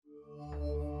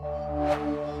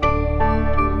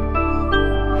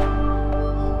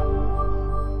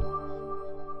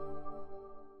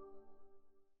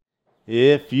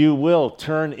If you will,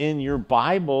 turn in your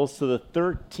Bibles to the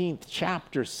 13th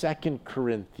chapter, 2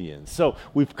 Corinthians. So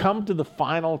we've come to the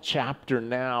final chapter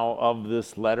now of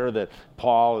this letter that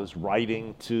Paul is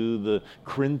writing to the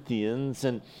Corinthians.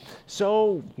 And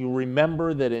so you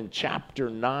remember that in chapter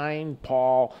 9,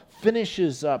 Paul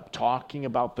finishes up talking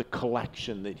about the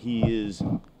collection that he is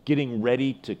getting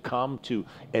ready to come to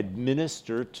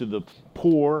administer to the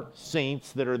poor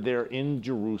saints that are there in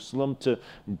Jerusalem, to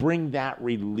bring that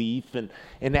relief. And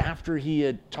after he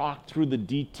had talked through the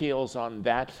details on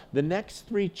that, the next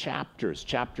three chapters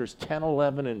 10,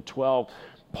 11, and 12,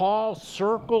 Paul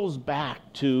circles back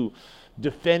to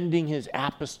defending his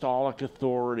apostolic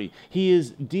authority. He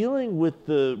is dealing with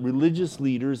the religious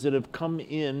leaders that have come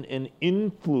in and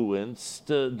influenced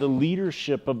the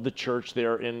leadership of the church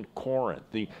there in Corinth,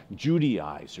 the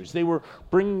Judaizers. They were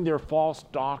bringing their false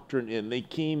doctrine in. They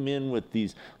came in with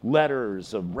these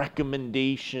letters of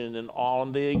recommendation and all,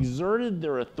 and they exerted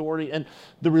their authority, and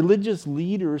the religious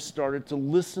leaders started to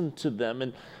listen to them.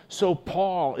 And so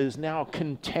Paul is now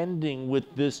contending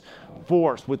with this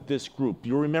force, with this group.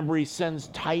 You remember he sends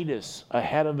Titus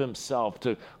ahead of himself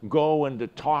to go and to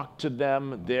talk to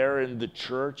them there in the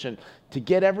church and to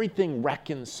get everything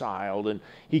reconciled. And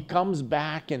he comes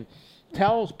back and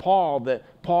tells Paul that,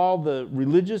 Paul, the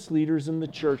religious leaders in the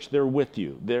church, they're with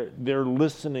you. They're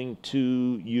listening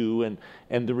to you, and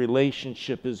the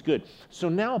relationship is good. So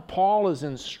now Paul is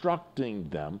instructing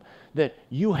them that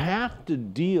you have to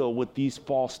deal with these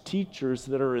false teachers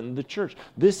that are in the church.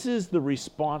 This is the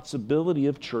responsibility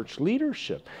of church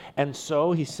leadership. And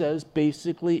so he says,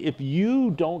 basically, if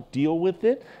you don't deal with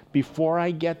it before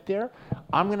I get there,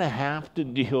 I'm going to have to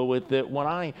deal with it when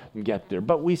I get there.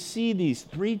 But we see these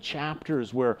three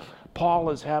chapters where Paul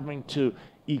is having to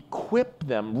equip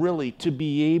them really to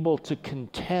be able to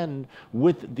contend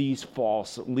with these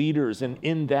false leaders. And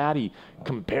in that, he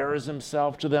compares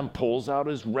himself to them, pulls out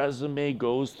his resume,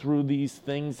 goes through these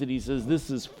things that he says, this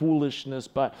is foolishness,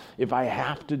 but if I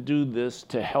have to do this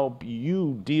to help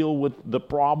you deal with the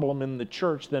problem in the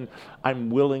church, then I'm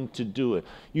willing to do it.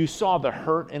 You saw the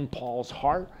hurt in Paul's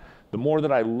heart. The more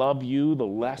that I love you, the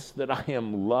less that I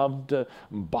am loved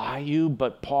by you.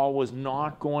 But Paul was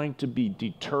not going to be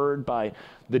deterred by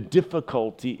the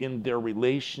difficulty in their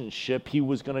relationship. He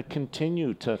was going to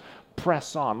continue to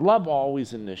press on. Love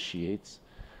always initiates.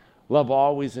 Love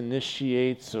always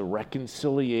initiates a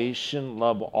reconciliation.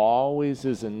 Love always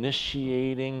is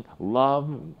initiating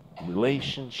love,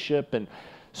 relationship. And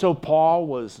so Paul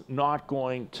was not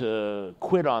going to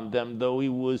quit on them, though he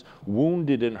was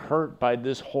wounded and hurt by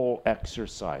this whole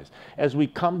exercise. As we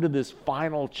come to this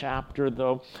final chapter,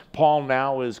 though, Paul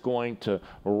now is going to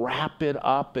wrap it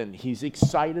up, and he's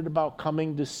excited about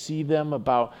coming to see them,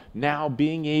 about now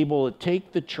being able to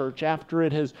take the church after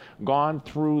it has gone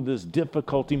through this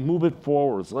difficulty, move it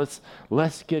forwards.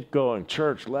 Let's get going.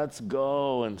 Church, let's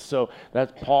go. And so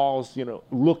that's Paul's,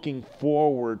 looking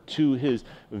forward to his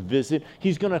visit.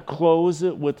 He's going to close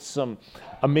it with some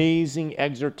amazing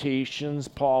exhortations.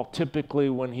 Paul typically,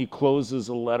 when he closes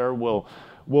a letter, will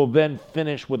then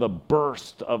finish with a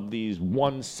burst of these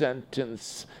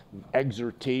one-sentence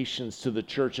exhortations to the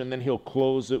church, and then he'll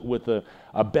close it with a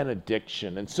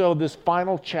benediction. And so this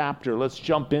final chapter, let's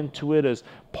jump into it as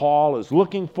Paul is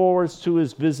looking forward to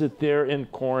his visit there in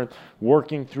Corinth,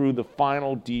 working through the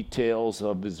final details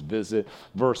of his visit.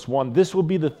 Verse 1, this will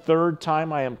be the third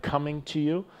time I am coming to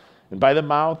you, and by the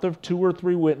mouth of 2 or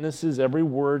 3 witnesses, every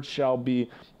word shall be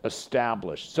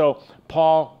established. So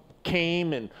Paul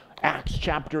came in Acts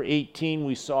chapter 18.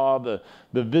 We saw the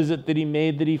visit that he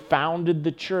made, that he founded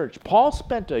the church. Paul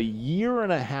spent a year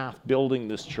and a half building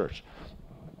this church.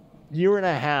 Year and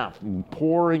a half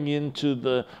pouring into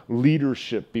the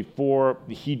leadership before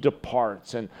he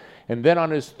departs. And then on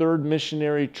his third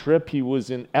missionary trip, he was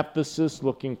in Ephesus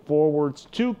looking forwards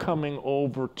to coming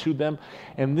over to them.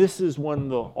 And this is when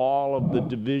all of the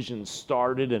divisions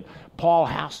started. And Paul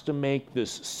has to make this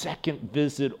second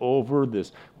visit over,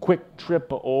 this quick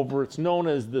trip over. It's known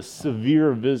as the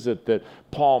severe visit that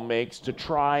Paul makes to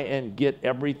try and get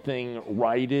everything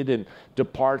righted, and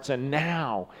departs. And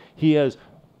now he has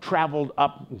traveled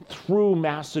up through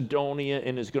Macedonia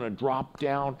and is going to drop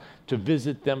down to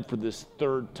visit them for this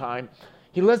third time.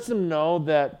 He lets them know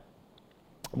that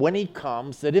when he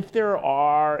comes, that if there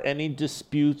are any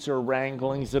disputes or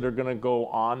wranglings that are going to go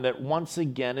on, that once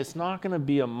again, it's not going to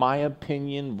be a my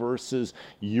opinion versus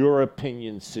your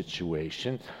opinion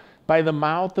situation. By the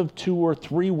mouth of 2 or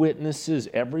 3 witnesses,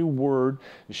 every word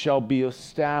shall be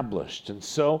established. And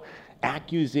so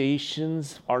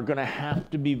accusations are going to have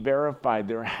to be verified.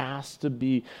 There has to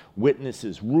be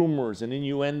witnesses. Rumors and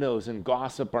innuendos and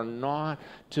gossip are not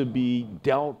to be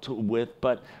dealt with,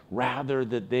 but rather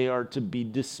that they are to be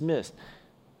dismissed.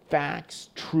 Facts,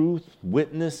 truth,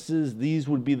 witnesses, these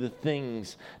would be the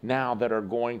things now that are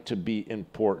going to be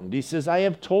important. He says, I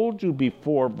have told you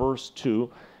before, verse 2,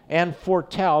 and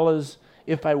foretell as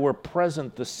if I were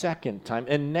present the second time.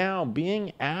 And now,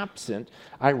 being absent,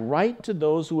 I write to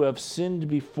those who have sinned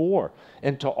before,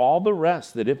 and to all the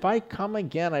rest, that if I come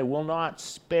again, I will not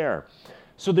spare.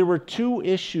 So there were two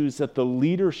issues that the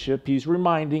leadership, he's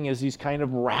reminding as he's kind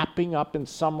of wrapping up and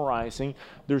summarizing,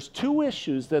 there's two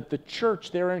issues that the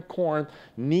church there in Corinth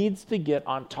needs to get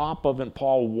on top of, and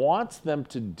Paul wants them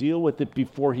to deal with it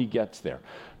before he gets there.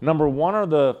 Number one are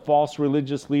the false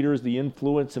religious leaders, the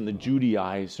influence, and the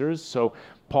Judaizers. So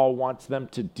Paul wants them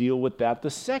to deal with that. The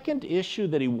second issue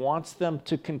that he wants them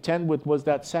to contend with was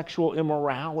that sexual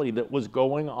immorality that was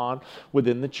going on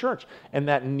within the church. And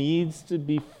that needs to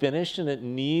be finished and it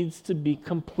needs to be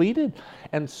completed.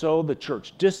 And so the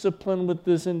church discipline with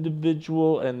this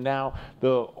individual and now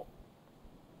the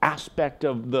aspect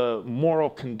of the moral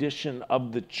condition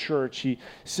of the church, he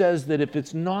says that if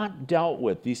it's not dealt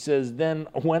with, he says, then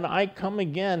when I come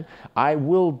again, I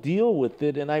will deal with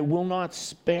it and I will not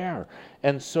spare.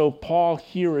 And so Paul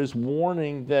here is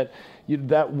warning that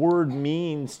that word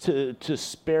means to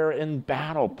spare in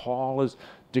battle. Paul is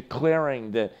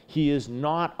declaring that he is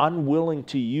not unwilling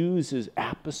to use his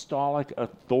apostolic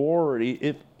authority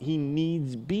if he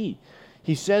needs be.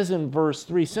 He says in verse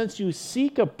 3, since you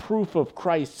seek a proof of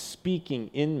Christ speaking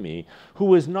in me,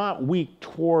 who is not weak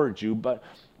towards you, but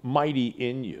mighty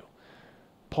in you.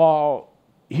 Paul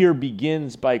here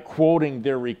begins by quoting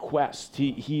their request.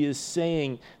 He is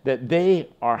saying that they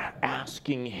are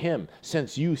asking him,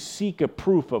 since you seek a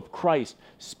proof of Christ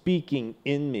speaking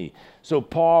in me. So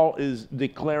Paul is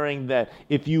declaring that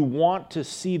if you want to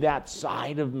see that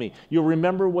side of me, you'll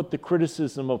remember what the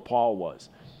criticism of Paul was.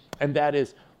 And that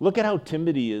is, look at how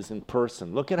timid he is in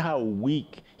person. Look at how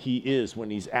weak he is when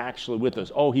he's actually with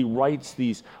us. Oh, he writes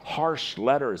these harsh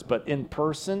letters, but in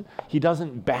person, he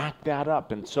doesn't back that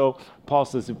up. And so Paul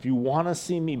says, if you want to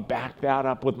see me back that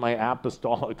up with my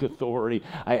apostolic authority,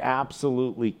 I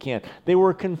absolutely can. They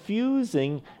were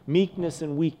confusing meekness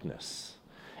and weakness.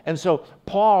 And so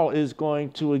Paul is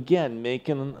going to, again, make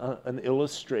an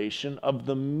illustration of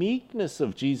the meekness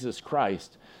of Jesus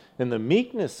Christ. And the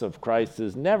meekness of Christ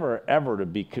is never, ever to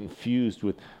be confused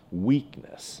with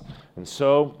weakness. And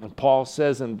so Paul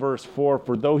says in verse 4,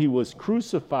 for though he was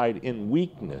crucified in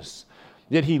weakness,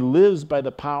 yet he lives by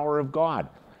the power of God.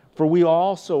 For we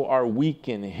also are weak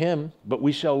in him, but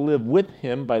we shall live with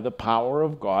him by the power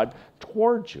of God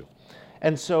towards you.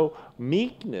 And so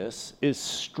meekness is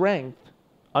strength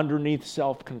underneath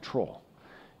self-control.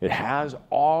 It has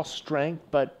all strength,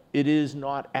 but it is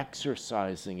not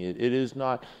exercising it. It is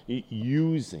not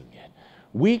using it.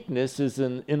 Weakness is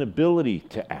an inability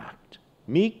to act.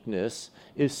 Meekness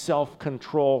is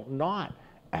self-control, not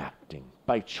acting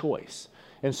by choice.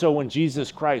 And so when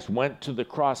Jesus Christ went to the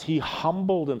cross, he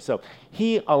humbled himself.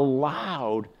 He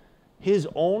allowed his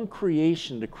own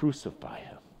creation to crucify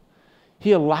him.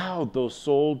 He allowed those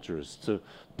soldiers to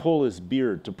pull his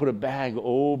beard, to put a bag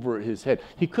over his head.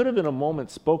 He could have in a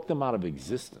moment spoke them out of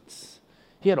existence.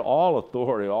 He had all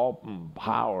authority, all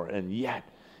power, and yet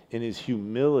in his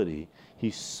humility, he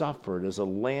suffered as a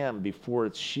lamb before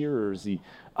its shearers. He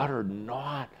uttered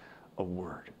not a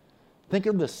word. Think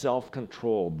of the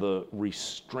self-control, the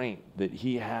restraint that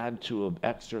he had to have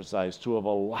exercised, to have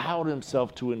allowed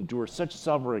himself to endure such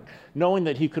suffering, knowing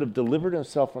that he could have delivered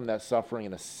himself from that suffering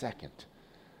in a second.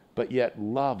 But yet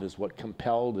love is what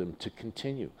compelled him to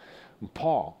continue. And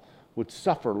Paul would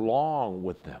suffer long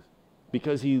with them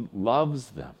because he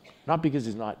loves them, not because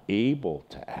he's not able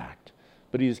to act,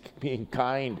 but he's being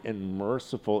kind and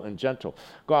merciful and gentle.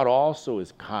 God also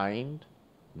is kind,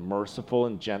 merciful,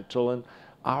 and gentle in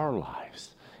our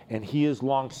lives. And he is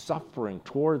long-suffering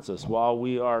towards us while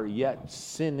we are yet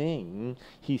sinning.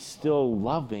 He's still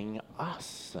loving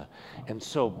us. And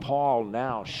so Paul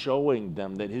now showing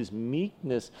them that his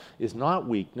meekness is not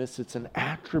weakness, it's an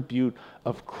attribute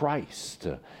of Christ.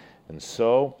 And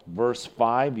so, verse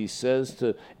 5, he says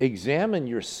to examine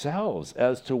yourselves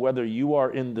as to whether you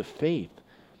are in the faith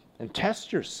and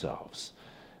test yourselves.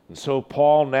 And so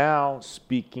Paul now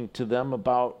speaking to them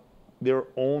about their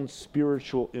own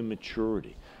spiritual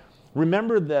immaturity.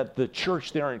 Remember that the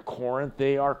church there in Corinth,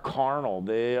 they are carnal,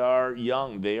 they are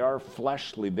young, they are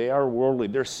fleshly, they are worldly.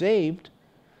 They're saved,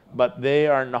 but they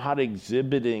are not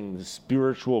exhibiting the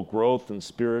spiritual growth and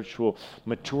spiritual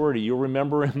maturity. You'll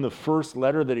remember in the first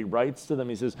letter that he writes to them,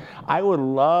 he says, I would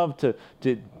love to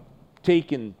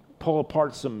take and pull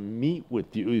apart some meat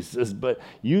with you. He says, but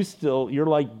you're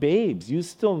like babes. You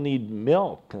still need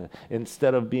milk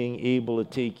instead of being able to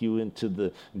take you into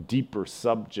the deeper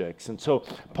subjects. And so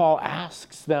Paul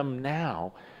asks them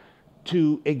now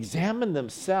to examine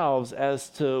themselves as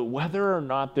to whether or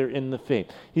not they're in the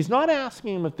faith. He's not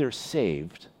asking them if they're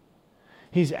saved.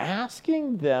 He's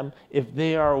asking them if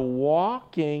they are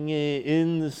walking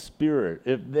in the Spirit,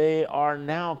 if they are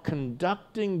now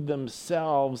conducting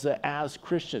themselves as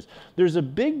Christians. There's a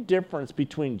big difference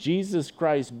between Jesus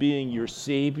Christ being your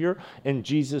Savior and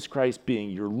Jesus Christ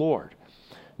being your Lord.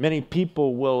 Many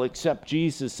people will accept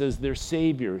Jesus as their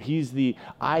Savior. He's the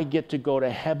I get to go to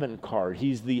heaven card.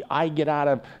 He's the I get out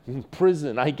of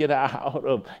prison, I get out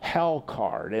of hell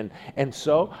card. And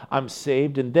so I'm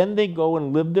saved. And then they go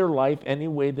and live their life any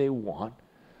way they want,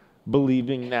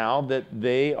 believing now that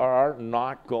they are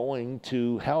not going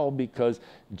to hell because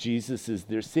Jesus is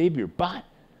their Savior. But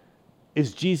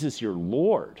is Jesus your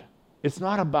Lord? It's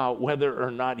not about whether or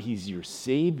not he's your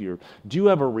Savior. Do you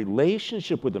have a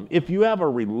relationship with him? If you have a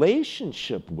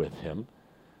relationship with him,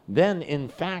 then in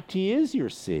fact he is your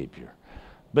Savior.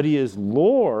 But he is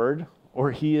Lord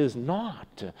or he is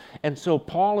not. And so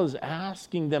Paul is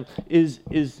asking them, is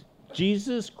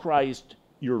Jesus Christ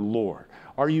your Lord?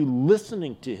 Are you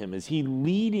listening to him? Is he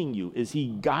leading you? Is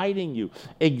he guiding you?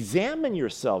 Examine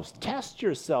yourselves, test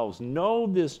yourselves, know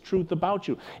this truth about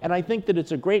you. And I think that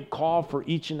it's a great call for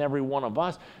each and every one of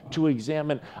us to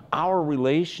examine our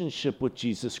relationship with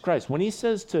Jesus Christ. When he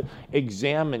says to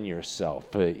examine yourself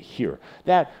here,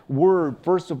 that word,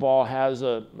 first of all, has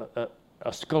a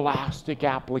scholastic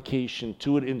application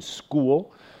to it in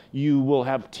school. You will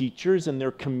have teachers and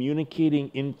they're communicating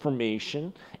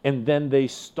information, and then they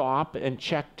stop and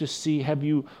check to see, have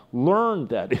you learned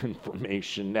that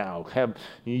information now? Do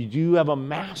you have a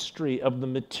mastery of the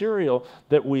material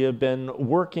that we have been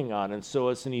working on? And so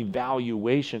it's an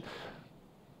evaluation.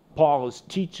 Paul is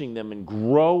teaching them and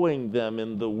growing them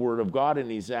in the Word of God,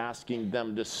 and he's asking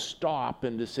them to stop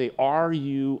and to say, are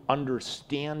you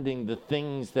understanding the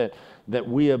things that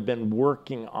we have been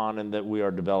working on and that we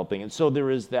are developing? And so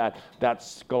there is that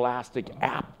scholastic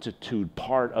aptitude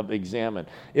part of examine.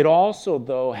 It also,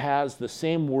 though, has the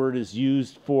same word is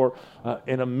used for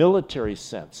in a military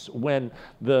sense, when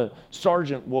the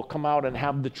sergeant will come out and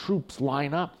have the troops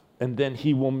line up. And then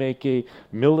he will make a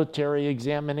military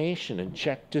examination and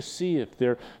check to see if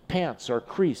their pants are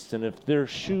creased and if their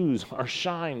shoes are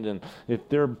shined and if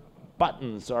their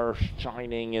buttons are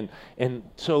shining. And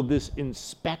so this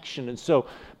inspection. And so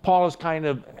Paul is kind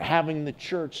of having the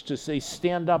church to say,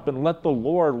 stand up and let the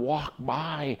Lord walk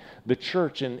by the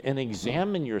church and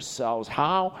examine yourselves.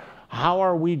 How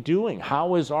are we doing?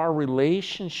 How is our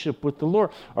relationship with the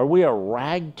Lord? Are we a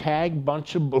ragtag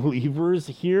bunch of believers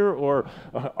here, or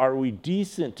are we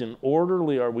decent and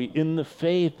orderly? Are we in the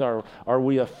faith? Are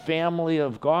we a family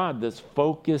of God that's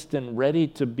focused and ready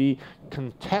to be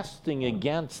contesting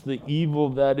against the evil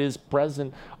that is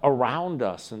present around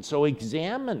us? And so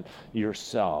examine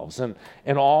yourselves.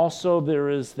 And also there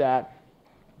is that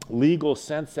legal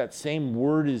sense, that same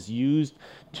word is used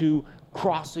to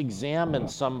cross-examine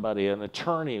somebody. An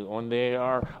attorney, when they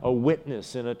are a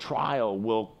witness in a trial,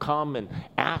 will come and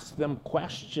ask them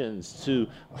questions to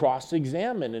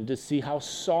cross-examine and to see how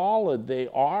solid they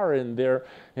are in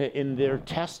their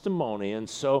testimony. And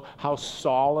so how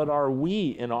solid are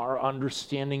we in our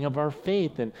understanding of our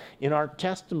faith and in our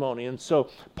testimony? And so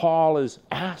Paul is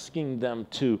asking them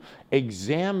to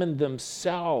examine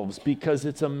themselves, because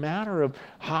it's a matter of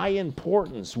high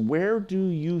importance. Where do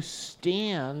you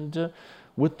stand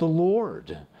with the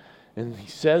Lord? And he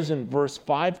says in verse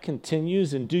 5,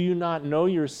 continues, and do you not know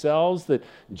yourselves that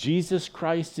Jesus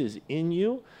Christ is in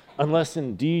you, unless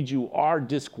indeed you are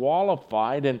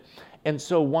disqualified? And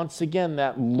so once again,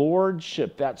 that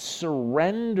lordship, that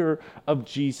surrender of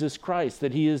Jesus Christ,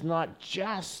 that he is not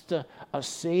just a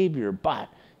Savior, but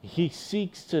he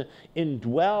seeks to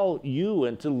indwell you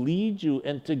and to lead you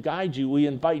and to guide you. We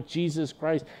invite Jesus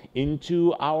Christ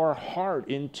into our heart,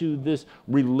 into this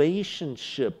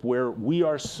relationship where we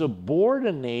are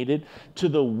subordinated to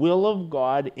the will of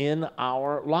God in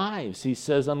our lives. He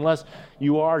says, unless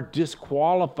you are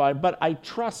disqualified, but I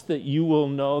trust that you will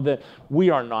know that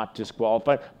we are not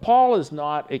disqualified. Paul is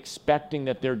not expecting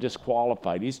that they're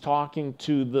disqualified. He's talking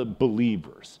to the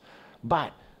believers.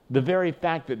 But the very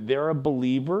fact that they're a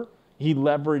believer, he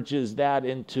leverages that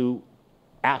into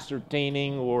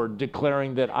ascertaining or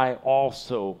declaring that I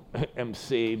also am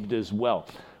saved as well.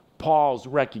 Paul's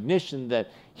recognition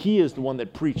that he is the one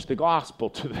that preached the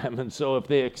gospel to them. And so if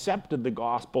they accepted the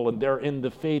gospel and they're in the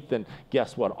faith, then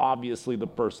guess what? Obviously the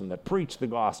person that preached the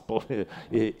gospel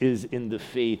is in the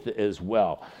faith as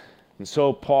well. And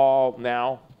so Paul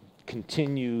now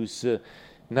continues,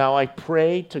 now I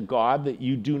pray to God that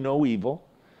you do no evil,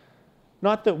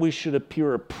 not that we should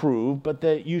appear approved, but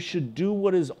that you should do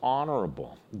what is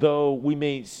honorable, though we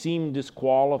may seem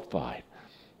disqualified.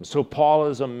 So Paul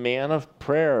is a man of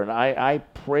prayer, and I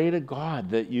pray to God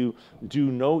that you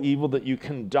do no evil, that you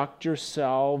conduct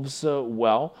yourselves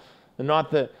well, and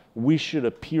not that we should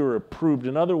appear approved.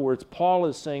 In other words, Paul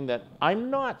is saying that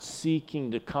I'm not seeking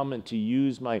to come and to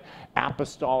use my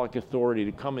apostolic authority,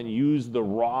 to come and use the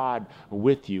rod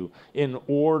with you in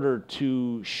order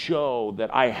to show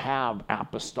that I have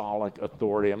apostolic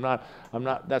authority.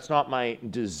 That's not my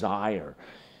desire.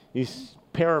 He's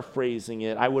paraphrasing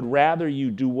it. I would rather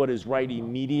you do what is right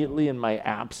immediately in my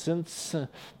absence,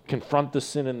 confront the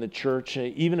sin in the church,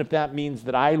 even if that means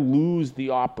that I lose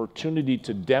the opportunity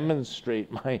to demonstrate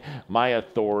my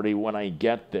authority when I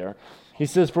get there. He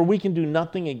says, for we can do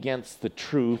nothing against the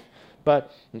truth,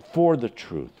 but for the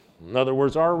truth. In other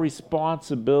words, our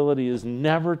responsibility is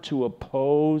never to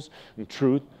oppose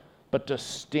truth, but to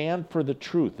stand for the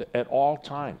truth at all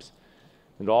times,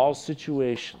 in all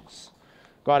situations.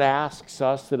 God asks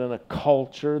us that in a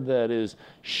culture that is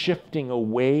shifting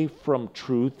away from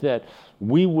truth, that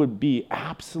we would be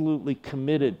absolutely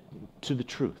committed to the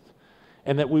truth,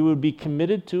 and that we would be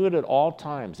committed to it at all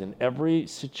times, in every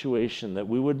situation, that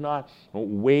we would not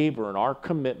waver in our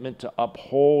commitment to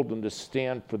uphold and to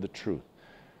stand for the truth.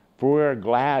 For we are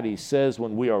glad, he says,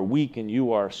 when we are weak and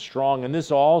you are strong. And this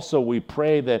also we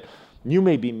pray that you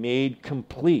may be made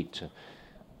complete.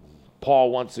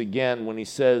 Paul, once again, when he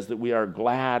says that we are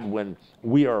glad when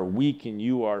we are weak and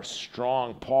you are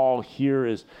strong, Paul here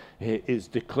is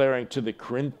declaring to the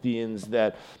Corinthians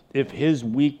that if his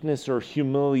weakness or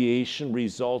humiliation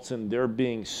results in their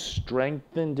being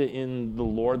strengthened in the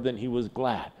Lord, then he was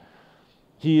glad.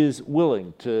 He is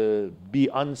willing to be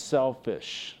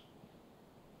unselfish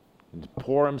and to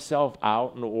pour himself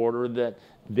out in order that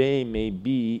they may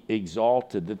be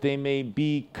exalted, that they may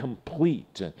be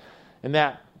complete. And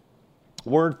that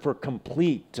word for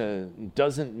complete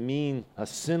doesn't mean a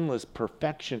sinless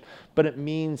perfection, but it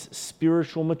means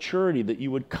spiritual maturity, that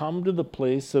you would come to the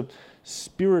place of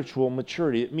spiritual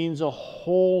maturity. It means a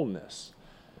wholeness.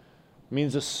 It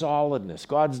means a solidness.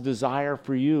 God's desire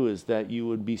for you is that you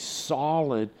would be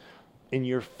solid in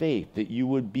your faith, that you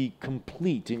would be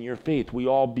complete in your faith. We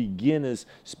all begin as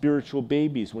spiritual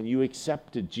babies. When you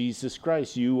accepted Jesus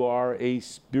Christ, you are a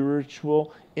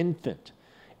spiritual infant.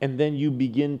 And then you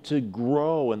begin to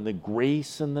grow in the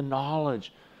grace and the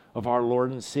knowledge of our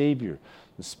Lord and Savior.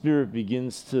 The Spirit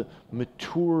begins to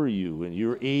mature you, and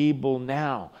you're able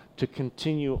now to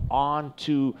continue on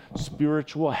to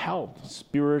spiritual health,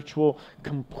 spiritual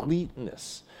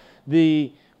completeness.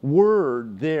 The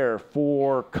word there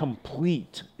for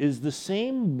complete is the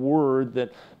same word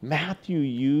that Matthew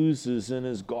uses in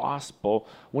his gospel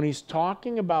when he's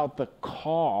talking about the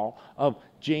call of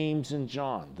James and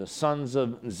John, the sons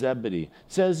of Zebedee. It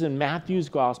says in Matthew's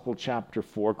gospel, chapter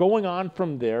 4, going on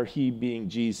from there, he being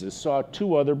Jesus, saw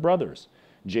two other brothers,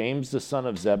 James, the son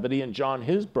of Zebedee, and John,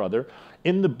 his brother,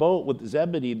 in the boat with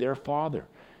Zebedee, their father,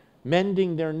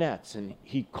 mending their nets, and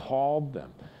he called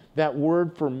them. That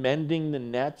word for mending the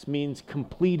nets means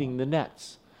completing the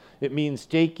nets. It means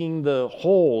taking the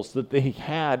holes that they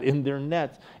had in their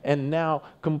nets and now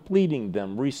completing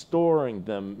them, restoring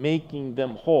them, making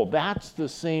them whole. That's the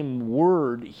same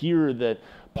word here that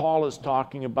Paul is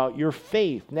talking about your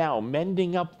faith now,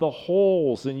 mending up the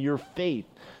holes in your faith,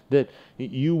 that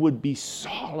you would be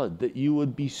solid, that you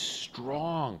would be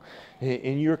strong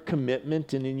in your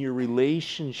commitment and in your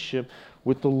relationship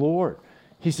with the Lord.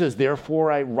 He says,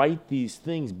 therefore I write these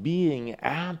things, being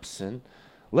absent,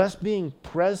 lest being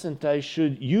present I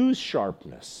should use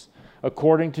sharpness,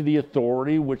 according to the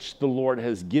authority which the Lord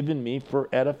has given me for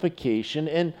edification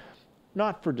and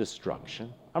not for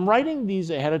destruction. I'm writing these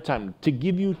ahead of time to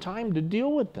give you time to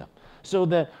deal with them, so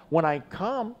that when I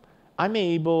come, I'm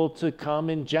able to come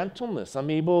in gentleness.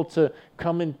 I'm able to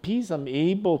come in peace. I'm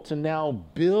able to now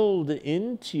build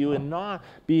into you and not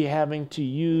be having to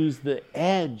use the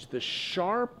edge, the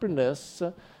sharpness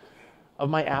of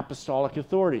my apostolic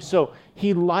authority. So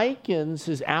he likens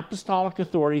his apostolic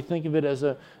authority, think of it as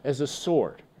a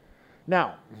sword.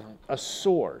 Now, a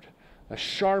sword, a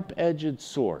sharp-edged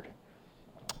sword.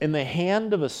 In the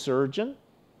hand of a surgeon,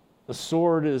 a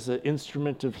sword is an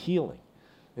instrument of healing,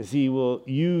 as he will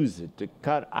use it to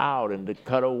cut out and to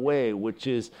cut away, which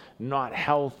is not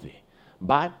healthy.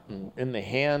 But in the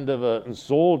hand of a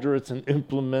soldier, it's an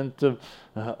implement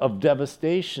of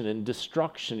devastation and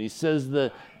destruction. He says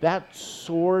that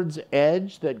sword's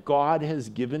edge that God has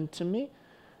given to me,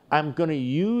 I'm going to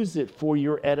use it for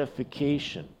your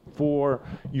edification, for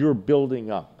your building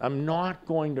up. I'm not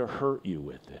going to hurt you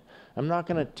with it. I'm not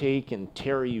going to take and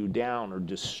tear you down or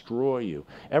destroy you.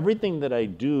 Everything that I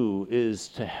do is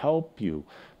to help you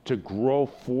to grow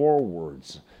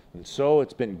forwards. And so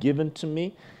it's been given to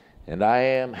me, and I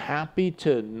am happy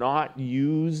to not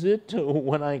use it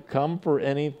when I come for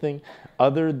anything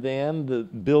other than the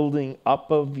building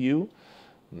up of you.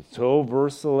 And so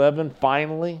verse 11,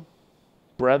 finally,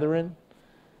 brethren,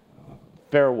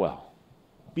 farewell.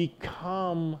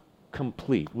 Become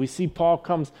complete. We see Paul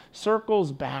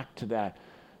circles back to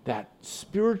that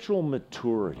spiritual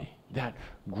maturity, that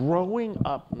growing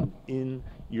up in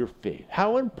your faith.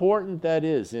 How important that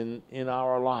is in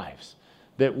our lives,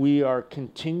 that we are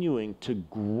continuing to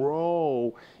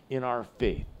grow in our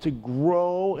faith, to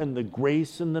grow in the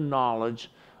grace and the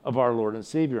knowledge of our Lord and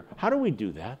Savior. How do we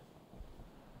do that?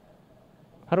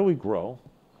 How do we grow?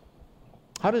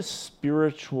 How does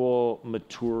spiritual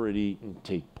maturity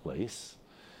take place?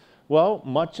 Well,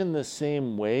 much in the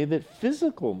same way that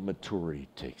physical maturity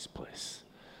takes place.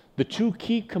 The two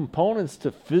key components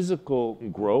to physical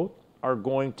growth are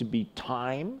going to be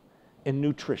time and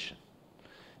nutrition.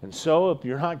 And so if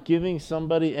you're not giving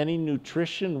somebody any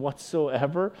nutrition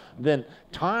whatsoever, then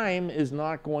time is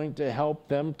not going to help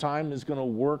them. Time is going to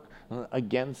work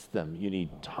against them. You need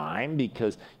time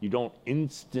because you don't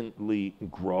instantly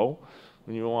grow.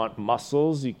 When you want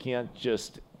muscles, you can't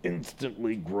just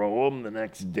instantly grow them the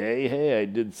next day. Hey, I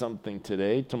did something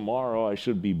today. Tomorrow I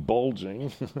should be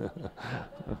bulging.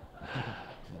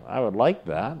 I would like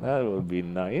that. That would be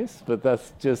nice, but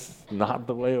that's just not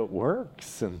the way it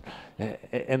works.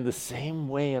 And the same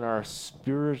way in our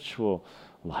spiritual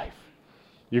life.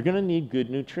 You're going to need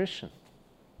good nutrition.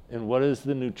 And what is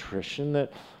the nutrition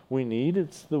that we need?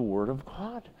 It's the Word of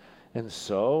God. And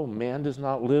so, man does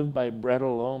not live by bread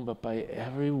alone, but by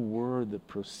every word that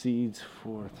proceeds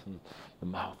forth from the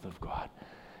mouth of God.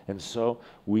 And so,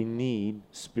 we need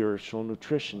spiritual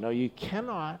nutrition. Now, you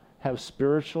cannot have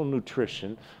spiritual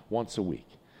nutrition once a week.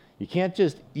 You can't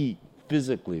just eat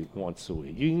physically once a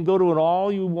week. You can go to an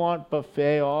all-you-want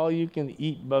buffet,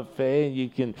 all-you-can-eat buffet, and you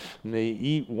can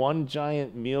eat one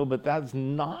giant meal, but that's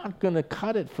not going to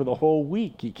cut it for the whole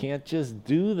week. You can't just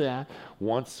do that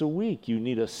once a week. You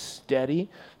need a steady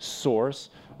source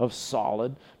of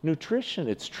solid nutrition.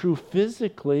 It's true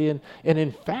physically, and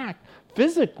in fact,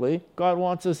 physically, God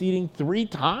wants us eating 3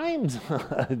 times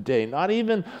a day, not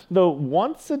even the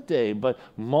once a day, but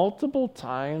multiple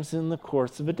times in the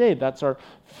course of a day. That's our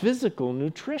physical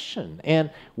nutrition. And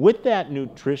with that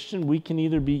nutrition, we can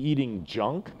either be eating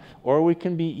junk or we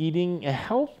can be eating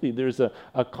healthy. There's a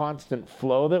constant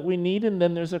flow that we need, and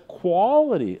then there's a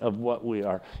quality of what we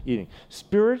are eating.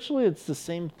 Spiritually, it's the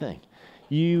same thing.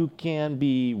 You can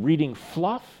be reading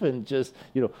fluff and just,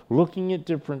 looking at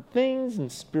different things and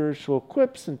spiritual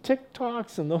quips and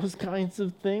TikToks and those kinds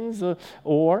of things,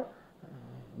 or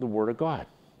the Word of God,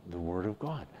 the Word of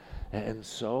God. And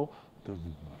so the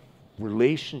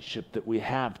relationship that we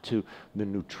have to the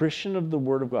nutrition of the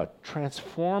Word of God,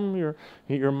 transform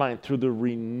your mind through the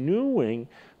renewing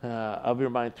of your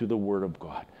mind through the Word of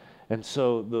God. And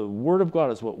so the Word of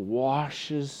God is what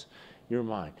washes your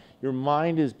mind. Your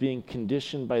mind is being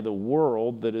conditioned by the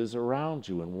world that is around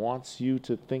you and wants you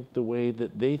to think the way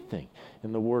that they think.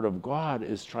 And the Word of God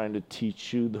is trying to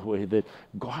teach you the way that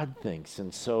God thinks.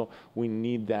 And so we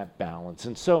need that balance.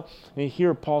 And so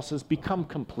here Paul says, become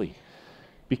complete.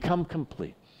 Become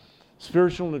complete.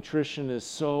 Spiritual nutrition is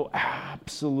so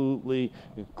absolutely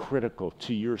critical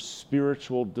to your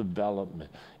spiritual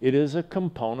development. It is a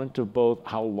component of both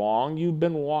how long you've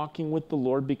been walking with the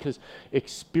Lord, because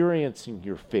experiencing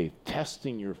your faith,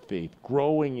 testing your faith,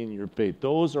 growing in your faith,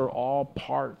 those are all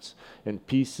parts and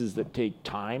pieces that take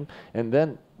time. And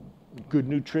then good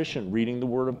nutrition, reading the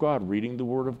Word of God, reading the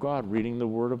Word of God, reading the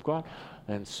Word of God.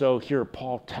 And so here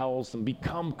Paul tells them,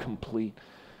 become complete.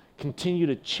 Continue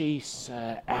to chase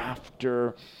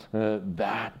after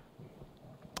that.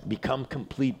 Become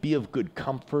complete. Be of good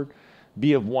comfort.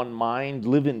 Be of one mind.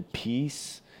 Live in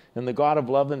peace. And the God of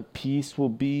love and peace will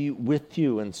be with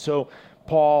you. And so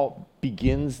Paul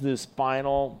begins this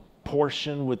final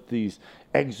portion with these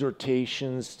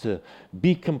exhortations to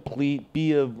be complete,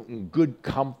 be of good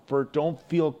comfort, don't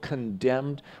feel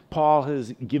condemned. Paul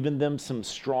has given them some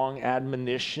strong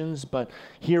admonitions, but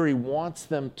here he wants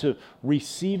them to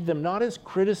receive them not as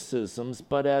criticisms,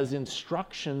 but as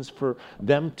instructions for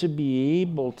them to be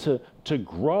able to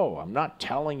grow. I'm not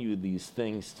telling you these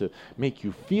things to make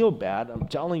you feel bad. I'm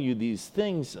telling you these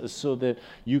things so that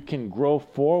you can grow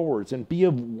forwards and be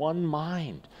of one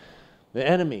mind. The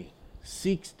enemy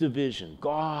seeks division.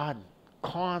 God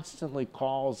constantly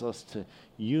calls us to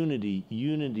unity,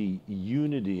 unity,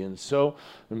 unity, and so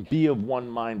be of one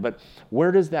mind. But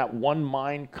where does that one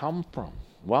mind come from?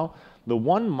 Well, the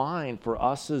one mind for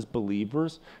us as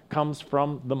believers comes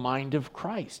from the mind of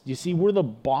Christ. You see, we're the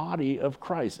body of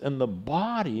Christ, and the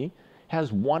body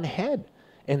has one head,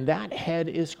 and that head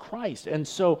is Christ. And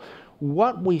so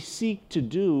what we seek to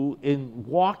do in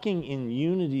walking in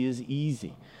unity is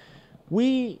easy.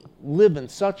 We live in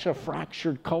such a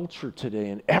fractured culture today,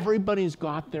 and everybody's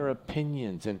got their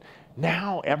opinions, and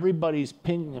now everybody's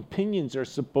opinions are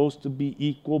supposed to be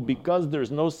equal because there's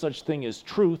no such thing as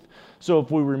truth. So if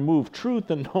we remove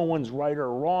truth and no one's right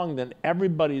or wrong, then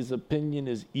everybody's opinion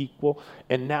is equal,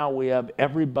 and now we have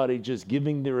everybody just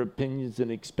giving their opinions and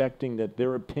expecting that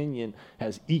their opinion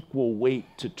has equal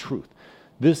weight to truth.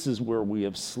 This is where we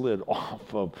have slid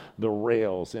off of the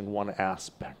rails in one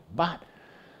aspect. But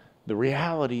the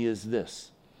reality is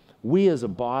this: we as a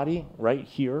body right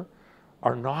here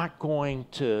are not going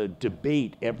to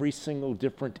debate every single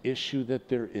different issue that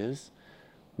there is.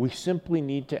 We simply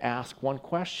need to ask one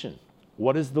question: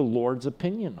 what is the Lord's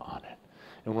opinion on it?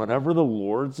 And whatever the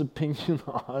Lord's opinion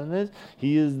on it,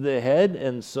 he is the head,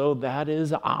 and so that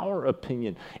is our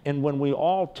opinion. And when we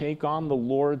all take on the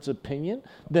Lord's opinion,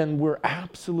 then we're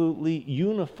absolutely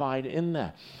unified in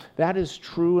that. That is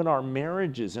true in our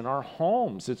marriages, in our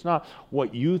homes. It's not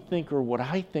what you think or what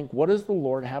I think. What does the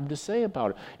Lord have to say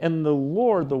about it? And the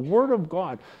Lord, the Word of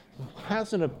God,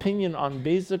 has an opinion on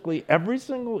basically every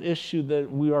single issue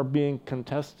that we are being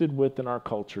contested with in our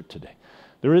culture today.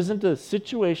 There isn't a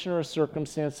situation or a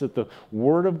circumstance that the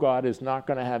Word of God is not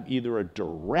going to have either a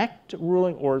direct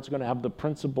ruling or it's going to have the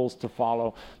principles to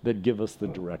follow that give us the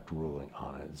direct ruling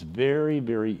on it. It's very,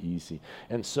 very easy.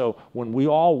 And so when we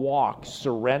all walk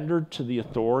surrendered to the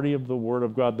authority of the Word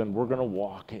of God, then we're going to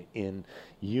walk in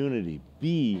unity.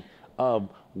 Be of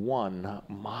one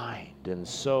mind. And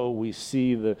so we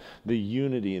see the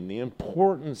unity and the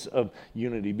importance of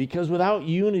unity, because without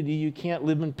unity you can't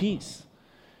live in peace.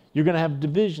 You're going to have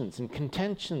divisions and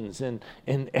contentions, and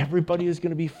everybody is going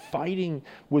to be fighting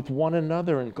with one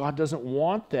another, and God doesn't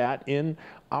want that in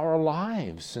our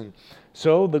lives. And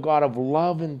so the God of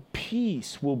love and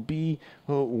peace will be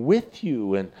with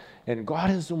you, and God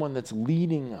is the one that's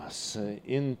leading us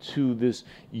into this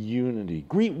unity.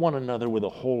 Greet one another with a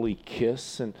holy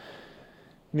kiss. And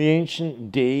in the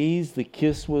ancient days, the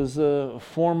kiss was a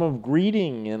form of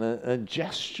greeting and a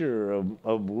gesture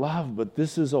of love, but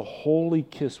this is a holy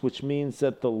kiss, which means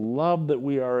that the love that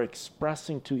we are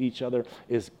expressing to each other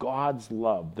is God's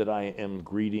love that I am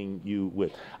greeting you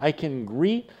with. I can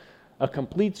greet a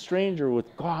complete stranger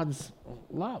with God's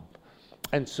love.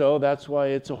 And so that's why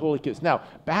it's a holy kiss. Now,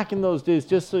 back in those days,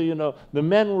 just so you know, the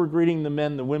men were greeting the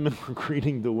men, the women were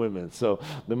greeting the women. So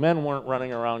the men weren't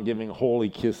running around giving holy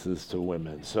kisses to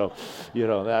women. So,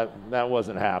 that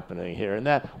wasn't happening here. And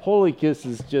that holy kiss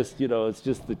is just, it's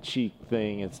just the cheek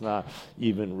thing. It's not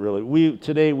even really,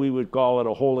 today we would call it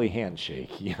a holy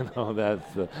handshake.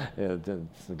 That's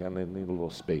it's going to need a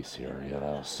little space here,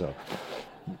 So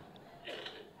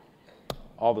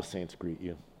all the saints greet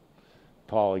you.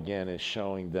 Paul again is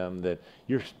showing them that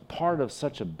you're part of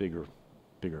such a bigger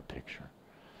picture.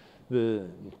 The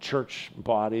church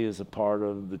body is a part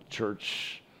of the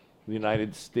church of the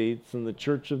United States, and the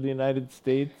church of the United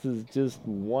States is just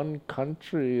one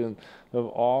country and of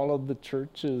all of the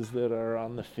churches that are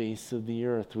on the face of the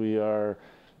earth. We are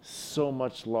so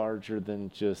much larger than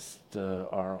just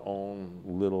our own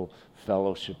little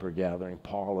fellowship or gathering.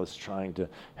 Paul is trying to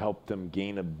help them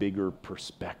gain a bigger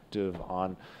perspective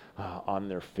on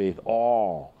their faith.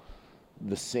 All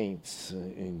the saints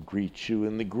greet you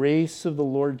in the grace of the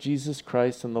Lord Jesus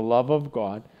Christ and the love of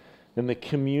God and the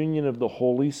communion of the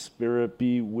Holy Spirit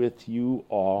be with you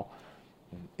all.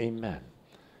 Amen.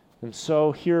 And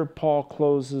so here Paul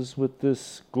closes with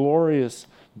this glorious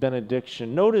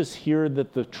benediction. Notice here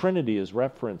that the Trinity is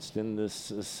referenced in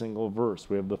this single verse.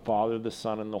 We have the Father, the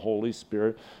Son, and the Holy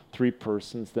Spirit, three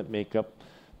persons that make up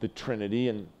the Trinity.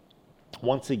 And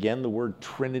once again, the word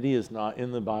Trinity is not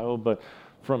in the Bible, but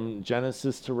From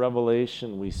Genesis to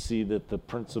Revelation, we see that the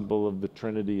principle of the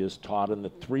Trinity is taught in the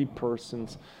three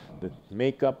persons that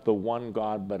make up the one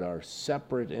God but are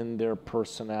separate in their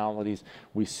personalities.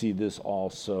 We see this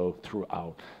also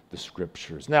throughout the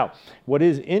Scriptures. Now, what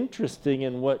is interesting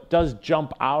and what does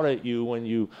jump out at you when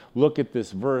you look at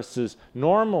this verse is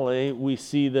normally we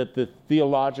see that the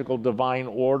theological divine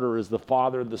order is the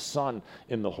Father, the Son,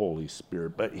 and the Holy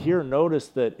Spirit. But here, notice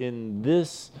that in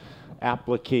this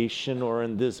application or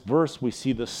in this verse, we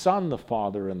see the Son, the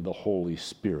Father, and the Holy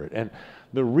Spirit. And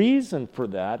the reason for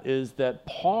that is that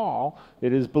Paul,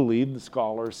 it is believed, the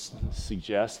scholars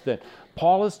suggest, that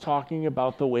Paul is talking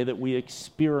about the way that we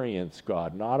experience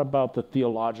God, not about the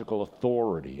theological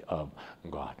authority of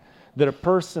God. That a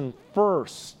person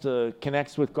first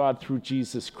connects with God through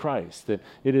Jesus Christ, that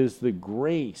it is the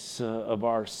grace of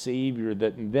our Savior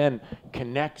that then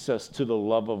connects us to the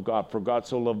love of God. For God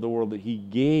so loved the world that he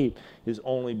gave his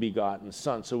only begotten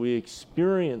Son. So we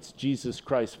experience Jesus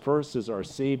Christ first as our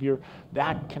Savior.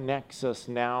 That connects us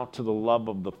now to the love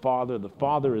of the Father. The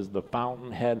Father is the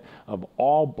fountainhead of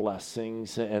all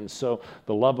blessings, and so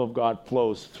the love of God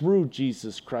flows through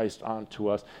Jesus Christ onto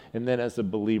us. And then as a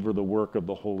believer, the work of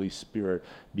the Holy Spirit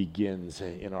begins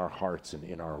in our hearts and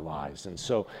in our lives. And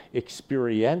so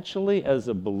experientially, as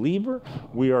a believer,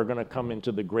 we are going to come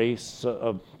into the grace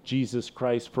of Jesus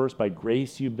Christ first. By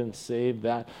grace you've been saved,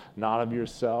 that not of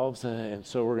yourselves. And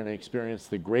so we're going to experience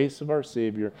the grace of our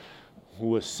Savior, who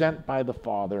was sent by the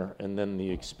Father, and then the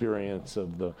experience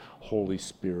of the Holy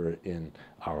Spirit in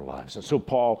our lives. And so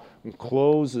Paul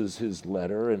closes his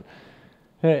letter,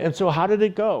 and so how did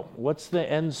it go? What's the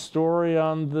end story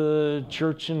on the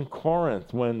church in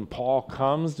Corinth? When Paul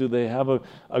comes, do they have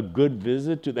a good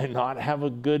visit? Do they not have a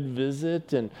good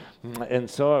visit? And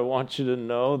so I want you to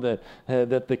know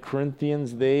that the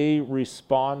Corinthians, they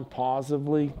respond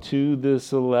positively to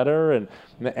this letter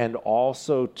and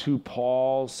also to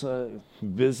Paul's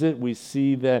visit. We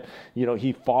see that,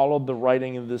 he followed the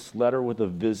writing of this letter with a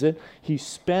visit. He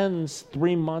spends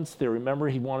 3 months there. Remember,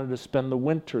 he wanted to spend the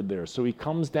winter there. So he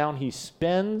comes down, he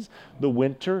spends the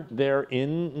winter there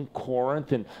in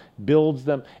Corinth and builds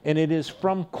them. And it is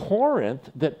from Corinth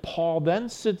that Paul then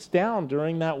sits down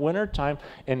during that winter time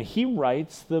and he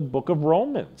writes the book of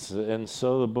Romans. And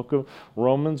so the book of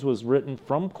Romans was written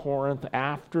from Corinth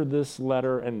after this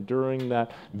letter and during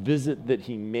that visit that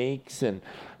he makes.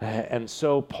 And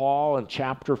so Paul in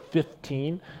chapter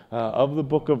 15 of the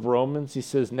book of Romans, he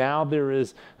says, now there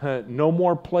is no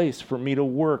more place for me to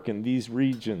work in these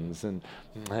regions.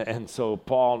 And so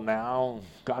Paul now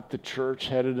got the church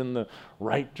headed in the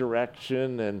right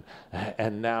direction,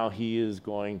 and now he is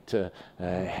going to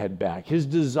head back. His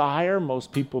desire,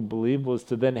 most people believe, was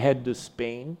to then head to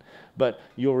Spain. But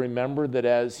you'll remember that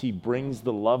as he brings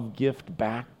the love gift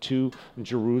back to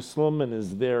Jerusalem and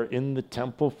is there in the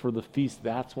temple for the feast,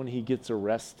 that's when he gets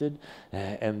arrested,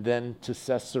 and then to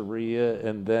Caesarea,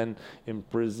 and then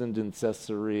imprisoned in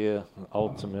Caesarea,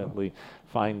 ultimately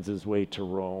finds his way to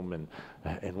Rome.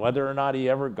 And whether or not he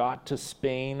ever got to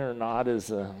Spain or not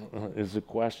is a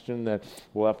question that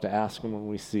we'll have to ask him when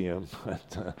we see him.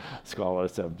 But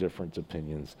scholars have different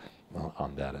opinions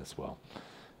on that as well.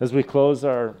 As we close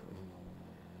our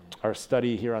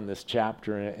study here on this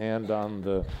chapter and on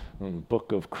the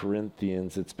book of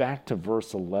Corinthians, it's back to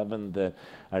verse 11 that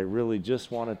I really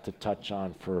just wanted to touch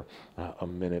on for a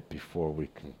minute before we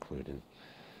conclude.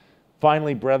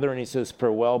 Finally, brethren, he says,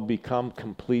 farewell, become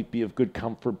complete, be of good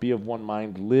comfort, be of one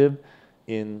mind, live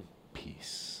in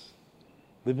peace.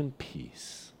 Live in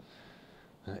peace.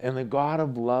 And the God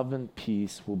of love and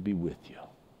peace will be with you.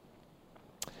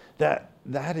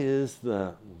 That is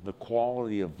the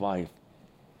quality of life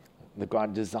that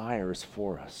God desires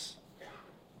for us.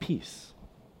 Peace.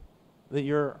 That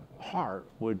your heart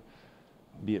would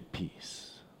be at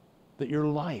peace. That your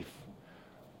life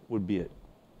would be at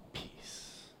peace.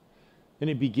 And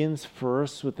it begins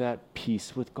first with that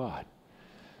peace with God.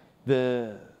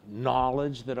 The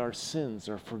knowledge that our sins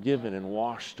are forgiven and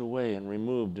washed away and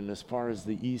removed, and as far as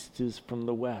the east is from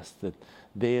the west, that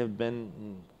they have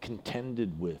been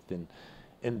contended with,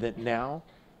 and that now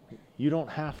you don't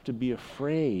have to be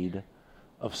afraid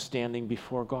of standing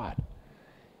before God.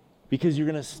 Because you're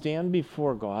going to stand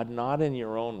before God not in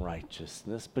your own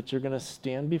righteousness, but you're going to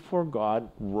stand before God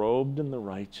robed in the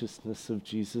righteousness of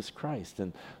Jesus Christ.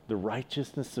 And the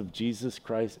righteousness of Jesus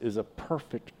Christ is a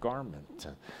perfect garment.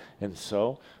 And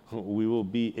so we will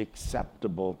be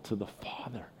acceptable to the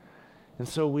Father. And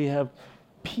so we have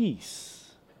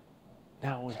peace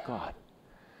now with God.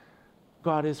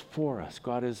 God is for us.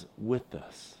 God is with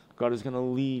us. God is going to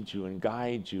lead you and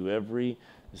guide you every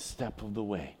step of the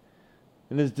way.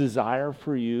 And his desire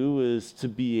for you is to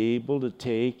be able to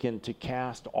take and to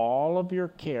cast all of your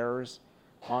cares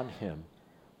on him,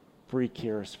 for he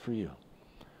cares for you.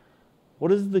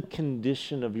 What is the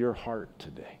condition of your heart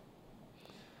today?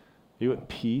 Are you at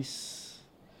peace,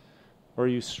 or are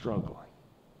you struggling?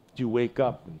 Do you wake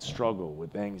up and struggle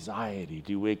with anxiety?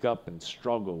 Do you wake up and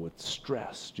struggle with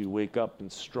stress? Do you wake up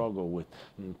and struggle with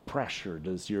pressure?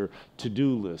 Does your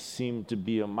to-do list seem to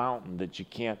be a mountain that you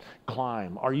can't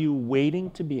climb? Are you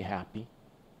waiting to be happy?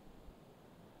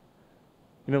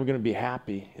 You know, I'm going to be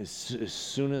happy as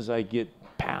soon as I get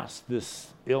past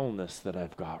this illness that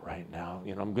I've got right now.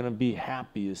 You know, I'm going to be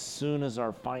happy as soon as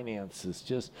our finances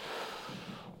just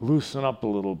loosen up a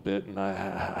little bit and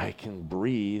I can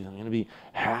breathe. I'm going to be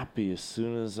happy as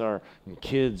soon as our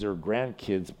kids or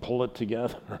grandkids pull it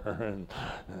together and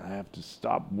I have to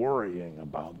stop worrying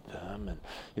about them. And,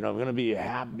 you know, I'm going to be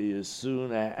happy as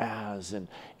soon as.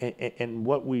 And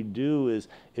what we do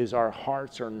is our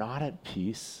hearts are not at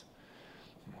peace.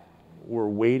 We're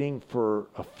waiting for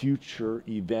a future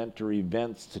event or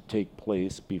events to take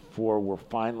place before we're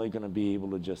finally going to be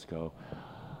able to just go,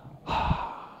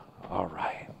 all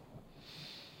right,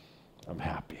 I'm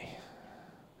happy.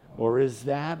 Or is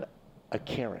that a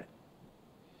carrot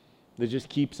that just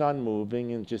keeps on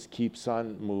moving and just keeps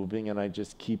on moving, and I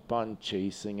just keep on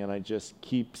chasing, and I just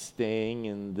keep staying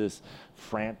in this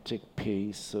frantic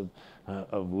pace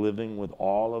of living with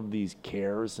all of these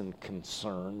cares and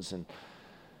concerns? And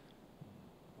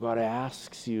God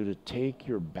asks you to take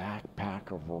your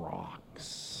backpack of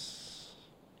rocks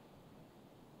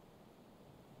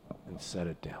and set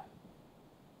it down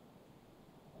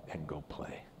and go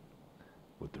play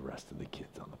with the rest of the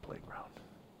kids on the playground.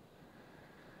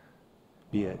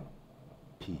 Be at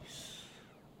peace.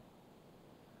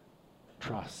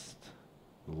 Trust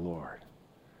the Lord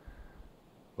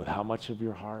with how much of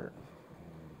your heart?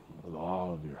 With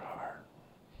all of your heart.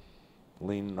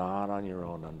 Lean not on your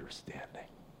own understanding.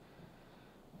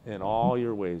 In all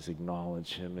your ways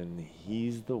acknowledge him, and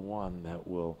he's the one that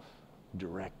will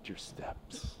direct your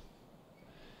steps.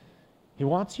 He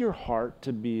wants your heart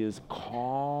to be as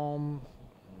calm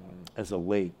as a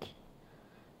lake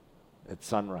at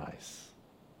sunrise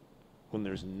when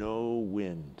there's no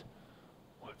wind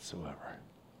whatsoever.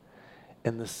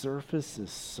 And the surface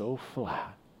is so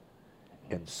flat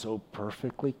and so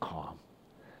perfectly calm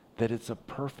that it's a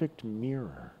perfect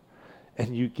mirror.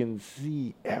 And you can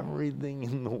see everything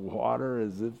in the water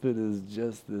as if it is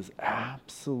just this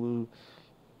absolute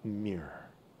mirror.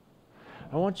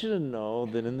 I want you to know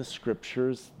that in the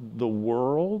scriptures, the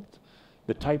world,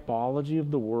 the typology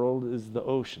of the world is the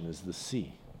ocean, is the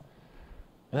sea.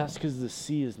 And that's because the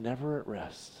sea is never at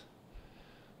rest.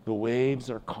 The waves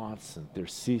are constant, they're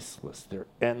ceaseless, they're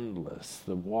endless.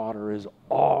 The water is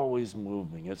always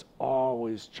moving, it's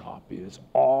always choppy, it's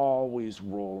always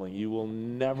rolling. You will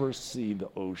never see the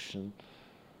ocean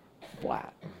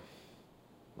flat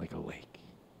like a lake.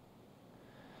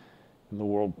 And the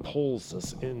world pulls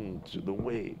us into the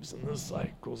waves and the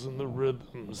cycles and the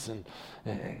rhythms.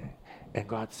 And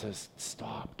God says,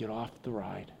 stop, get off the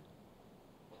ride.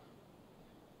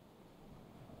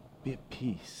 Be at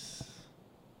peace.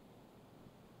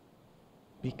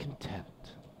 Be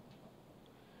content.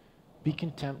 Be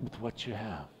content with what you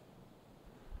have.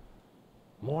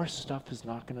 More stuff is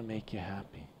not going to make you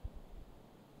happy.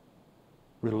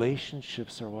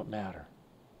 Relationships are what matter.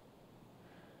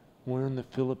 We're in the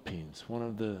Philippines. One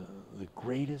of the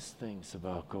greatest things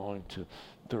about going to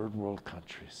third world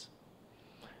countries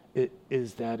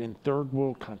is that in third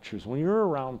world countries, when you're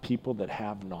around people that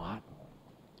have not,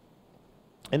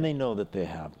 and they know that they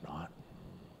have not,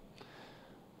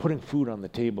 putting food on the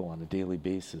table on a daily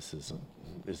basis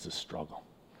is a struggle.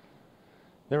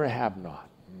 They're a have-not.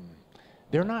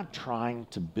 They're not trying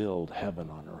to build heaven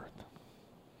on earth.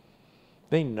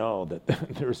 They know that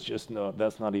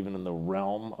that's not even in the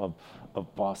realm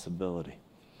of possibility.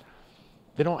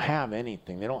 They don't have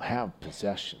anything. They don't have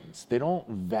possessions. They don't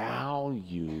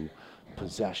value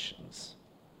possessions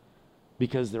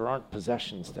because there aren't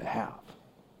possessions to have.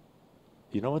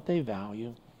 You know what they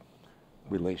value?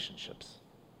 Relationships.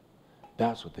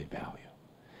 That's what they value.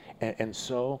 And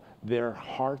so their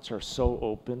hearts are so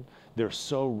open. They're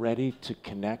so ready to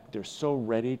connect. They're so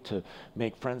ready to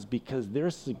make friends because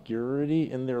their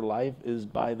security in their life is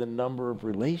by the number of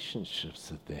relationships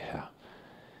that they have.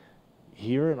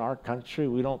 Here in our country,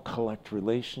 we don't collect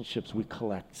relationships. We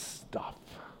collect stuff.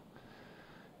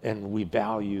 And we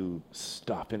value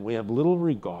stuff. And we have little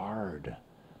regard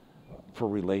for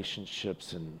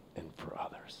relationships and for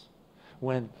others.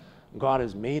 When God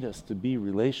has made us to be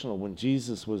relational. When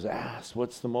Jesus was asked,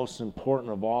 what's the most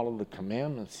important of all of the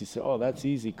commandments? He said, oh, that's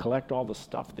easy. Collect all the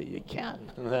stuff that you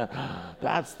can.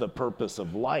 That's the purpose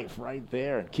of life right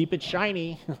there. And keep it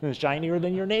shiny, shinier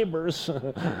than your neighbors.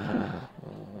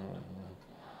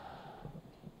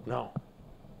 No.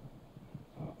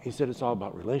 He said it's all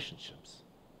about relationships.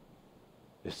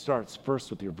 It starts first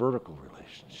with your vertical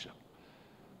relationship.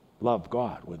 Love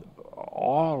God with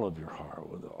all of your heart,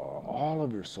 with all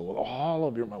of your soul, with all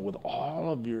of your mind, with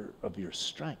all of your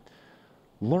strength.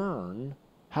 Learn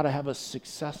how to have a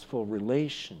successful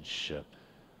relationship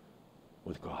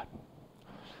with God.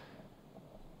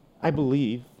 I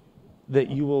believe that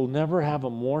you will never have a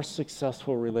more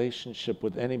successful relationship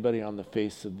with anybody on the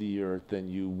face of the earth than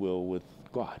you will with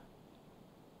God.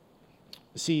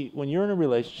 See, when you're in a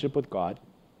relationship with God,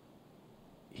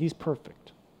 He's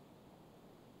perfect.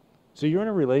 So you're in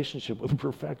a relationship with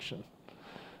perfection.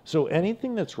 So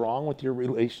anything that's wrong with your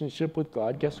relationship with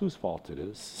God, guess whose fault it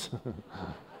is?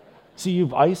 See,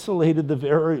 you've isolated the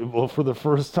variable for the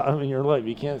first time in your life.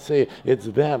 You can't say it's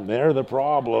them, they're the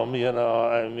problem,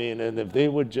 and if they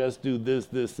would just do this,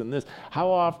 this, and this. How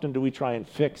often do we try and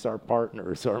fix our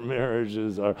partners, our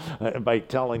marriages, by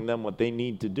telling them what they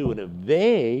need to do? And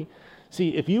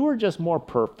if you were just more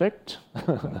perfect,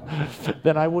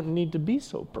 then I wouldn't need to be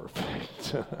so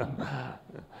perfect.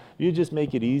 You just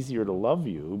make it easier to love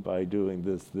you by doing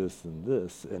this, this, and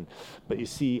this. But you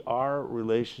see, our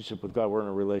relationship with God, we're in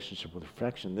a relationship with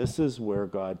perfection. This is where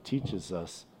God teaches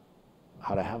us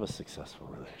how to have a successful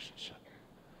relationship.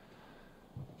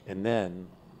 And then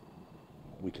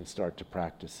we can start to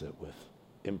practice it with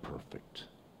imperfect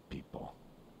people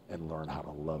and learn how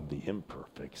to love the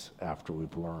imperfects after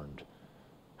we've learned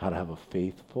how to have a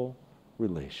faithful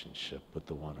relationship with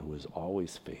the one who is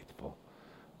always faithful.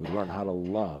 We learn how to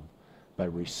love by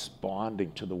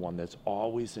responding to the one that's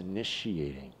always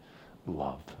initiating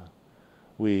love.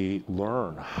 We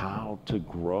learn how to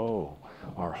grow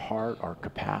our heart, our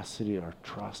capacity, our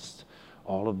trust,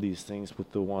 all of these things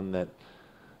with the one that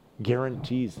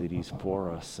guarantees that He's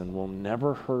for us and will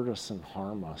never hurt us and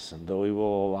harm us. And though He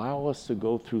will allow us to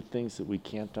go through things that we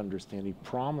can't understand, He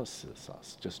promises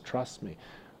us, just trust me,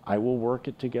 I will work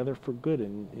it together for good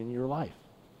in your life,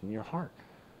 in your heart.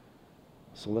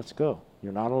 So let's go.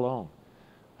 You're not alone.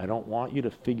 I don't want you to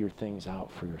figure things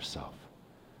out for yourself.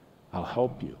 I'll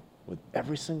help you with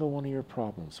every single one of your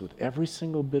problems, with every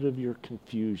single bit of your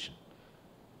confusion.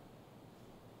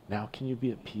 Now can you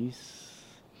be at peace?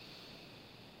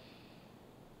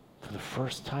 For the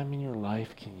first time in your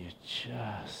life, can you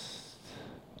just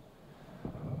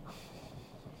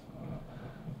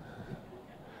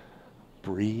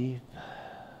breathe?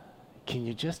 Can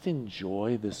you just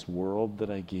enjoy this world that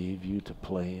I gave you to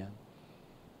play in?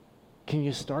 Can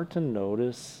you start to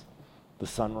notice the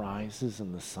sunrises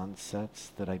and the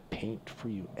sunsets that I paint for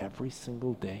you every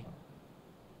single day?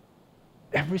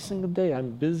 Every single day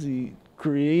I'm busy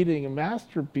creating a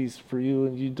masterpiece for you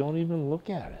and you don't even look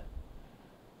at it.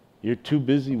 You're too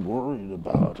busy worried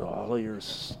about all of your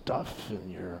stuff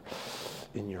in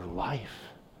your life.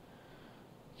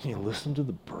 Can you listen to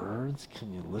the birds?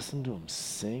 Can you listen to them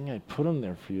sing? I put them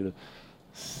there for you to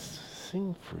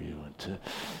sing for you and to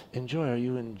enjoy. Are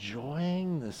you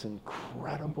enjoying this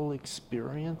incredible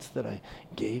experience that I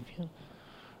gave you?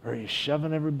 Or are you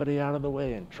shoving everybody out of the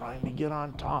way and trying to get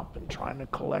on top and trying to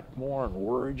collect more and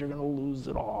worried you're going to lose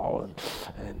it all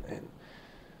and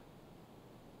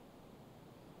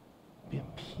be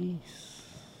at peace?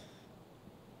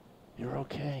 You're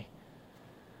okay.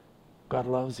 God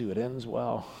loves you. It ends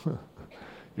well.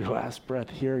 Your last breath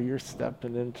here, you're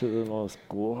stepping into the most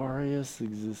glorious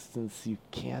existence you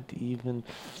can't even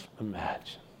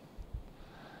imagine.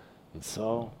 And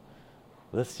so,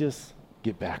 let's just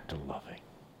get back to loving.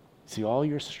 See, all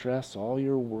your stress, all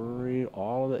your worry,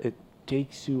 all of it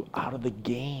takes you out of the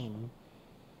game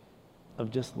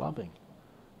of just loving.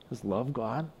 Just love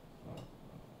God,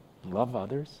 love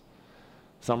others.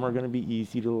 Some are going to be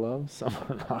easy to love. Some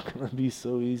are not going to be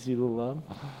so easy to love.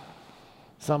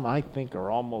 Some I think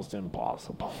are almost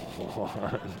impossible.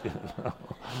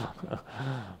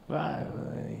 But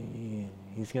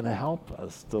He's going to help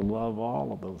us to love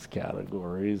all of those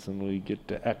categories, and we get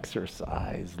to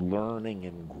exercise learning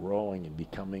and growing and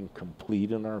becoming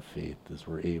complete in our faith as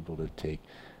we're able to take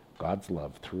God's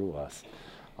love through us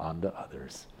onto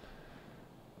others.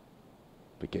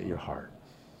 But get your heart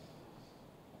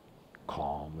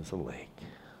calm as a lake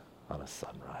on a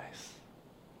sunrise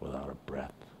without a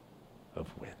breath of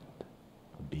wind.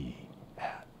 Be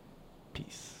at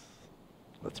peace.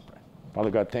 Let's pray. Father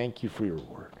God, thank you for your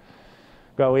word.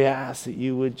 God, we ask that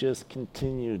you would just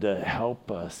continue to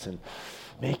help us and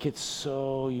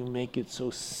You make it so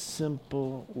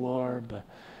simple, Lord, but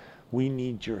we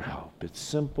need your help. It's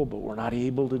simple, but we're not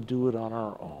able to do it on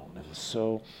our own. And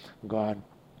so, God,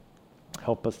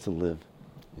 help us to live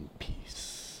in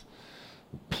peace.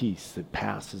 Peace that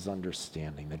passes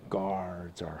understanding, that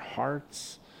guards our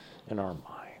hearts and our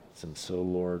minds. And so,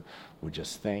 Lord, we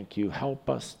just thank you. Help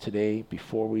us today,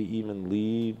 before we even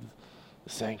leave the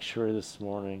sanctuary this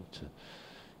morning, to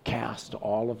cast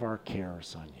all of our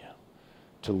cares on you,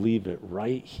 to leave it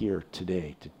right here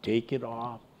today, to take it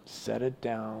off, set it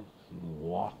down, and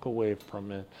walk away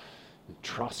from it, and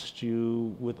trust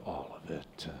you with all of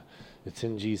it. It's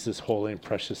in Jesus' holy and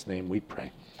precious name we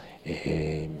pray.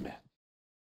 Amen.